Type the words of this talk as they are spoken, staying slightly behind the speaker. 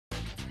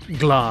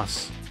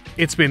Glass.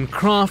 It's been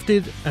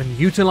crafted and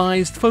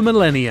utilized for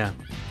millennia.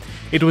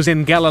 It was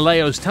in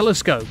Galileo's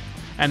telescope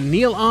and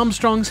Neil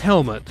Armstrong's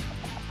helmet.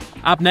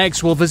 Up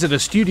next, we'll visit a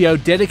studio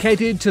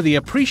dedicated to the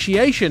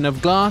appreciation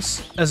of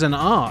glass as an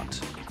art.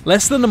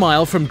 Less than a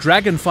mile from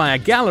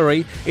Icefire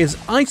Gallery is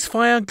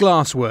Icefire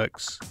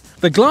Glassworks.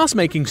 The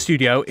glassmaking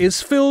studio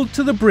is filled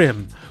to the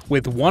brim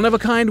with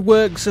one-of-a-kind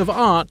works of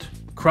art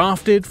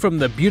crafted from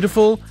the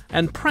beautiful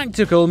and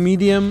practical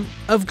medium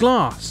of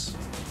glass.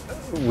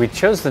 We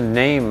chose the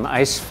name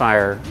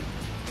Icefire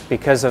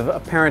because of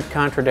apparent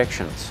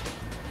contradictions.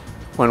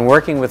 When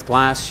working with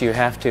glass, you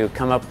have to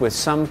come up with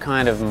some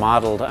kind of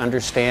model to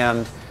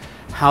understand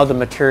how the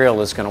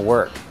material is going to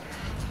work.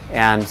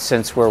 And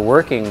since we're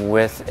working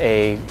with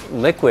a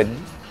liquid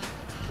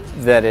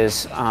that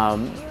is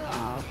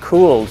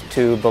cooled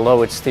to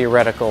below its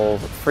theoretical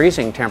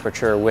freezing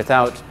temperature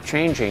without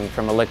changing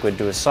from a liquid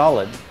to a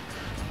solid,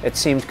 it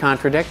seemed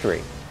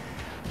contradictory.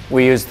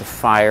 We use the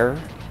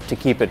fire to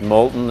keep it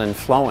molten and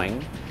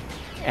flowing,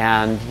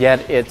 and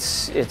yet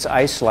it's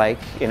ice-like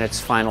in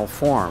its final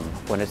form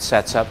when it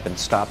sets up and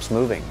stops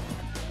moving.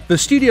 The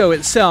studio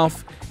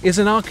itself is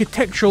an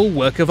architectural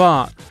work of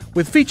art,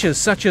 with features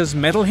such as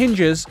metal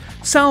hinges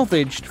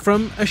salvaged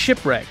from a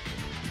shipwreck.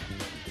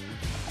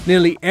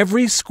 Nearly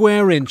every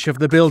square inch of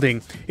the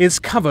building is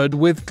covered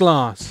with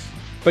glass,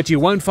 but you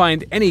won't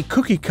find any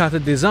cookie-cutter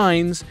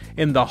designs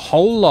in the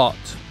whole lot.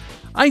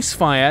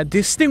 Icefire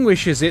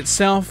distinguishes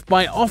itself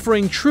by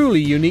offering truly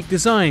unique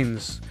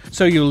designs,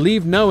 so you'll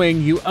leave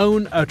knowing you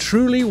own a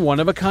truly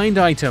one-of-a-kind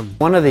item.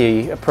 One of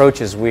the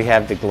approaches we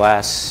have to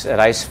glass at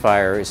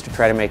Icefire is to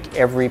try to make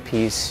every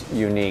piece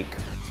unique.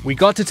 We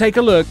got to take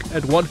a look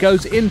at what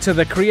goes into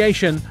the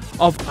creation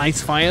of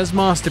Icefire's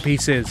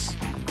masterpieces.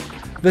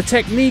 The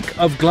technique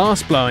of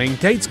glass blowing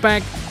dates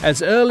back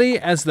as early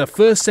as the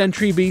 1st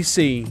century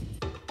BC.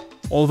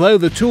 Although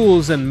the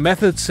tools and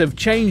methods have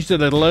changed a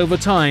little over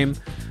time,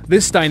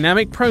 this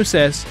dynamic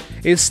process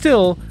is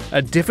still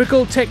a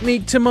difficult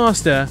technique to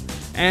master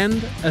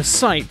and a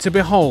sight to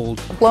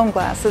behold. Blown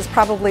glass is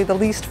probably the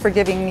least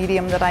forgiving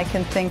medium that I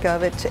can think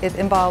of. It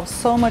involves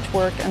so much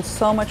work and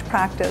so much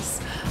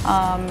practice.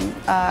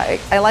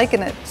 I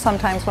liken it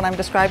sometimes when I'm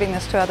describing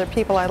this to other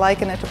people, I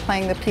liken it to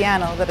playing the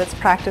piano, that it's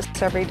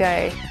practiced every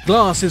day.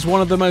 Glass is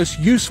one of the most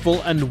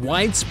useful and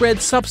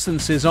widespread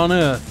substances on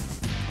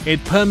Earth.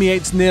 It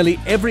permeates nearly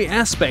every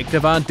aspect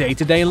of our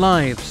day-to-day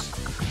lives.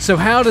 So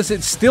how does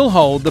it still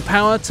hold the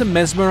power to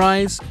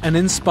mesmerize and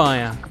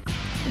inspire?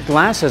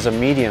 Glass as a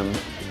medium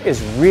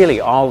is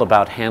really all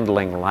about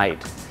handling light.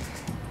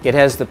 It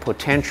has the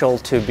potential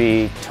to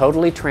be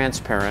totally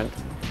transparent,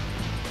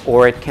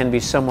 or it can be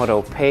somewhat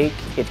opaque,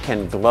 it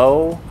can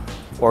glow,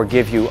 or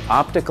give you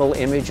optical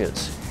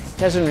images.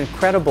 It has an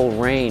incredible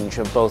range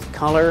of both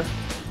color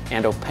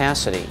and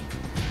opacity.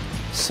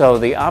 So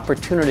the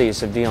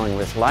opportunities of dealing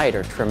with light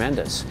are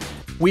tremendous.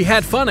 We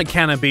had fun at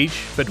Canna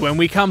Beach, but when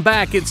we come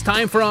back, it's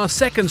time for our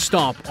second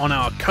stop on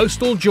our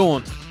coastal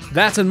jaunt.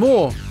 That and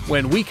more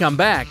when we come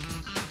back.